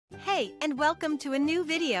Hey, and welcome to a new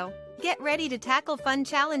video. Get ready to tackle fun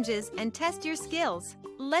challenges and test your skills.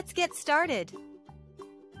 Let's get started.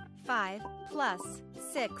 5 plus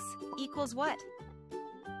 6 equals what?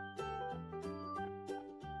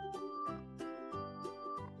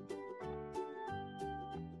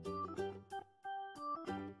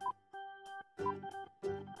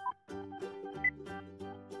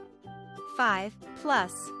 Five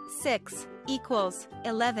plus 6 equals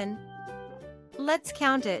 11. Let's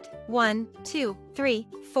count it. 1, 2, 3,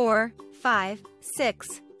 4, 5,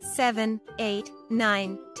 6, 7, 8,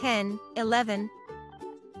 9, 10, 11.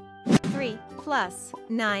 3 plus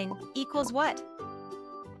 9 equals what?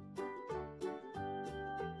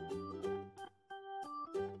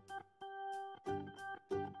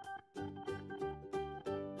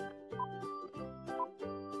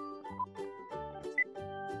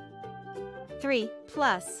 Three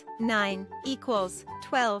plus 9 equals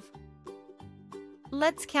 12.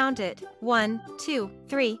 Let's count it. 1, 2,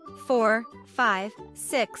 3, 4, 5,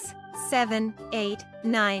 6, 7, 8,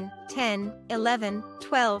 9, 10, 11,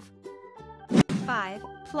 12. 5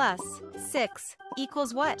 plus 6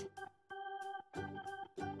 equals what?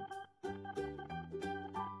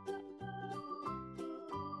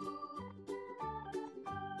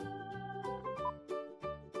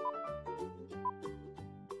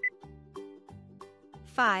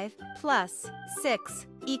 Five plus 6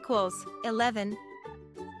 equals 11.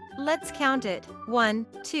 Let's count it. 1,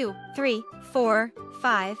 2, 3, 4,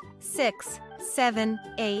 5, 6, 7,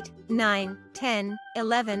 8, 9, 10,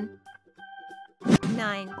 11.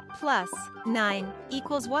 9 plus 9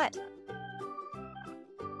 equals what?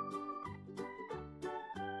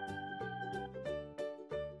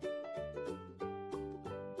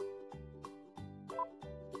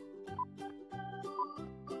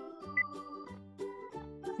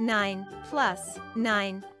 Nine plus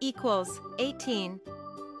 9 equals 18.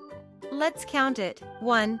 Let's count it.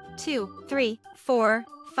 1, 2, 3, 4,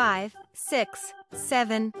 5, 6,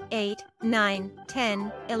 7, 8, 9,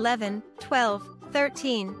 10, 11, 12,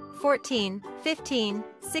 13, 14, 15,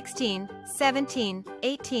 16, 17,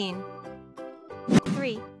 18.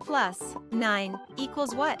 3 plus 9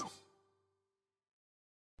 equals what?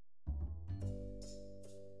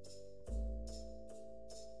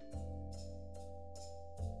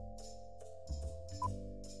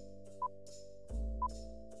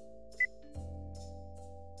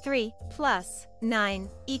 Three plus 9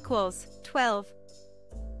 equals 12.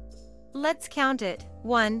 Let's count it.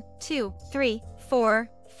 1, 2, 3, 4,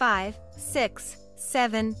 5, 6,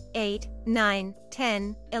 7, 8, 9,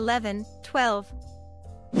 10, 11, 12.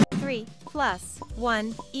 3 plus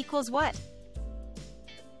 1 equals what?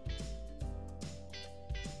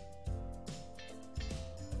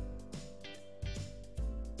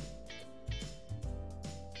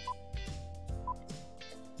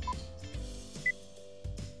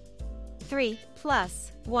 Three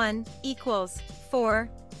plus 1 equals 4.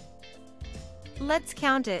 Let's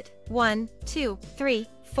count it. 1, 2, 3,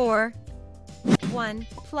 4. 1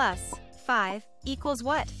 plus 5 equals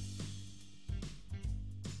what?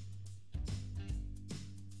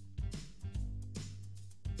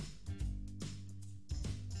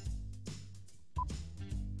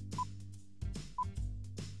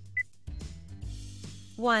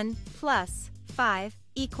 One plus 5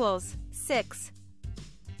 equals 6.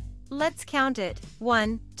 Let's count it.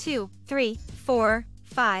 1, 2, 3, 4,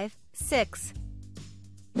 5, 6.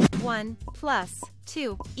 1 plus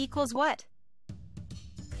 2 equals what?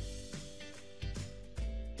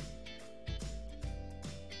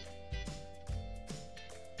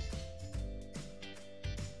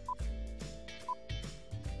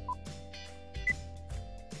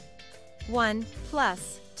 One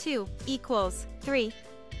plus 2 equals 3.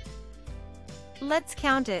 Let's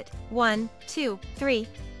count it. 1, 2, 3.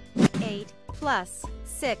 8 plus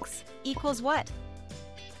 6 equals what?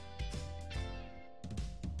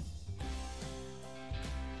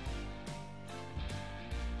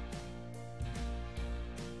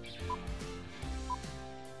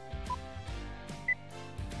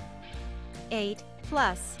 Eight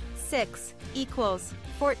plus 6 equals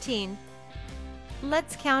 14.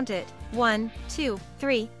 Let's count it. 1, 2,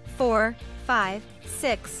 3, 4, 5,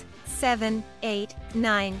 6, 7, 8,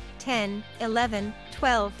 9, 10, 11,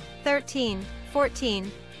 12, 13,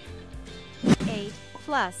 14. 8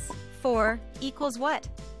 plus 4 equals what?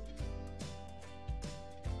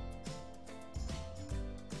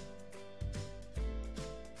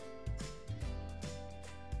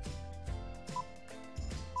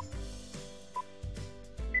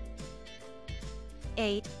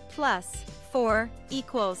 Eight plus 4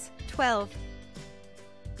 equals 12.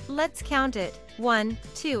 Let's count it. 1,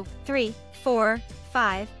 2, 3, 4,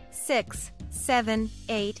 5, 6, 7,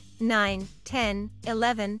 8, 9, 10,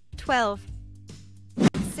 11, 12.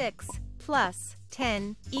 6 plus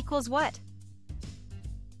 10 equals what?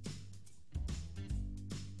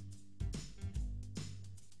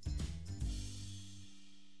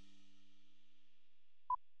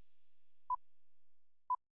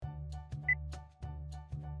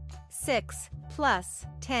 Six plus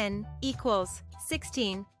 10 equals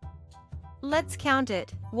 16. Let's count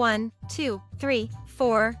it. 1, 2, 3,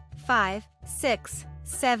 4, 5, 6,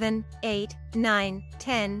 7, 8, 9,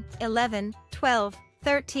 10, 11, 12,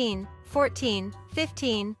 13, 14,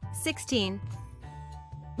 15, 16.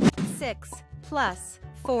 6 plus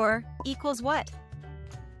 4 equals what?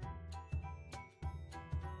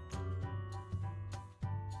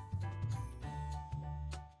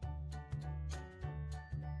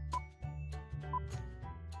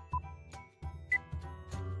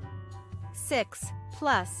 Six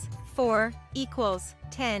plus 4 equals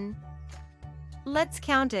 10. Let's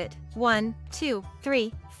count it. 1, 2,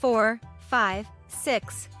 3, 4, 5,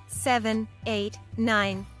 6, 7, 8,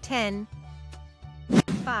 9, 10.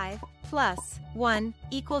 5 plus 1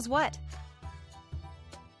 equals what?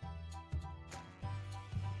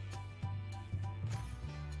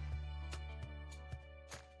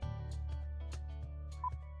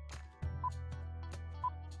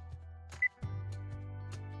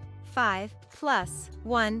 Five plus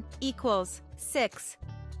 1 equals 6.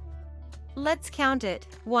 Let's count it.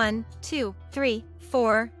 1, 2, 3,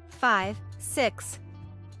 4, 5, 6.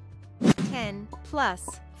 10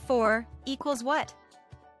 plus 4 equals what?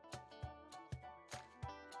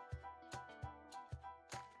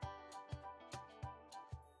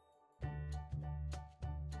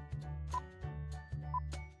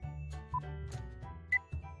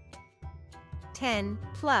 Ten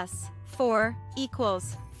plus 4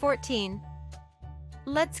 equals 14.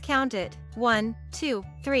 Let's count it. 1, 2,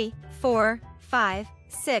 3, 4, 5,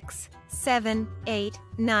 6, 7, 8,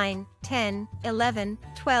 9, 10, 11,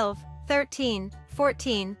 12, 13,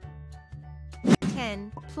 14.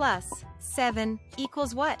 10 plus 7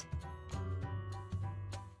 equals what?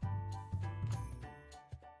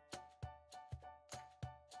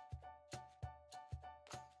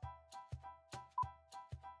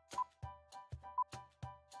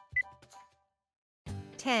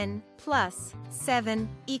 Ten plus 7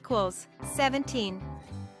 equals 17.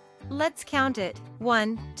 Let's count it.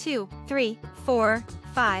 1, 2, 3, 4,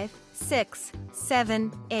 5, 6,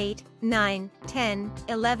 7, 8, 9, 10,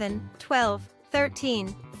 11, 12,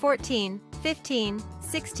 13, 14, 15,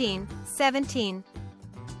 16, 17.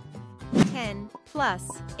 10 plus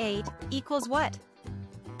 8 equals what?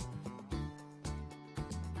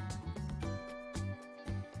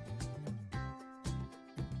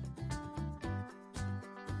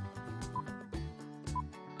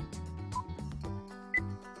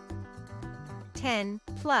 Ten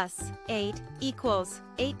plus 8 equals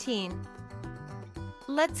 18.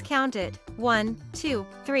 Let's count it. 1, 2,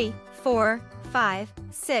 3, 4, 5,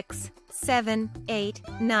 6, 7, 8,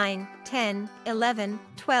 9, 10, 11,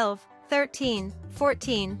 12, 13,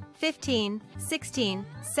 14, 15, 16,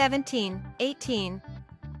 17, 18.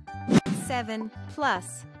 7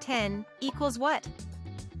 plus 10 equals what?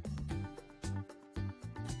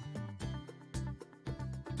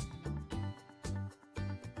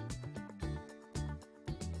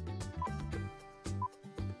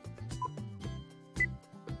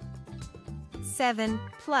 Seven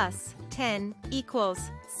plus 10 equals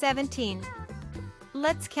 17.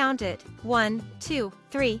 Let's count it. 1, 2,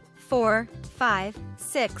 3, 4, 5,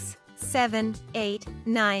 6, 7, 8,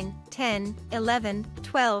 9, 10, 11,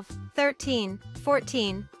 12, 13,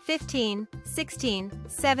 14, 15, 16,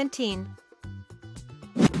 17.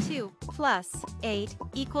 2 plus 8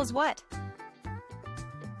 equals what?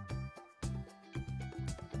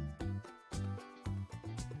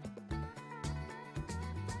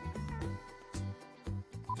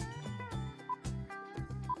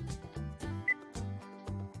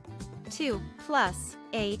 Two plus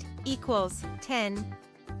 8 equals 10.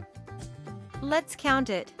 Let's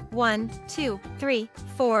count it. 1, 2, 3,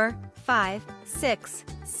 4, 5, 6,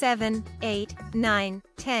 7, 8, 9,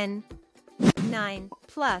 10. 9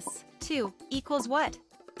 plus 2 equals what?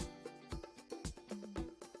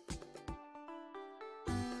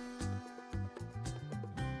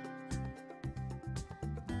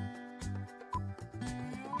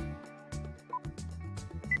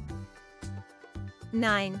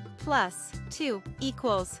 Nine plus 2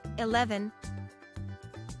 equals 11.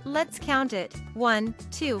 Let's count it. 1,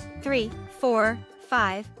 2, 3, 4,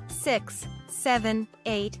 5, 6, 7,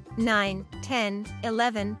 8, 9, 10,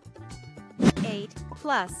 11. 8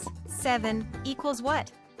 plus 7 equals what?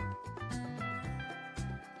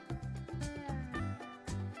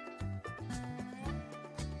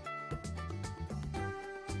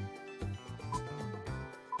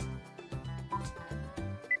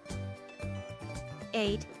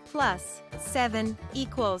 8 plus 7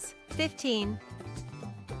 equals 15.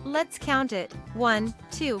 Let's count it. 1,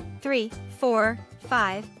 2, 3, 4,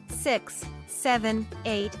 5, 6, 7,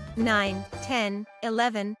 8, 9, 10,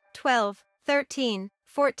 11, 12, 13,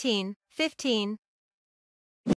 14, 15,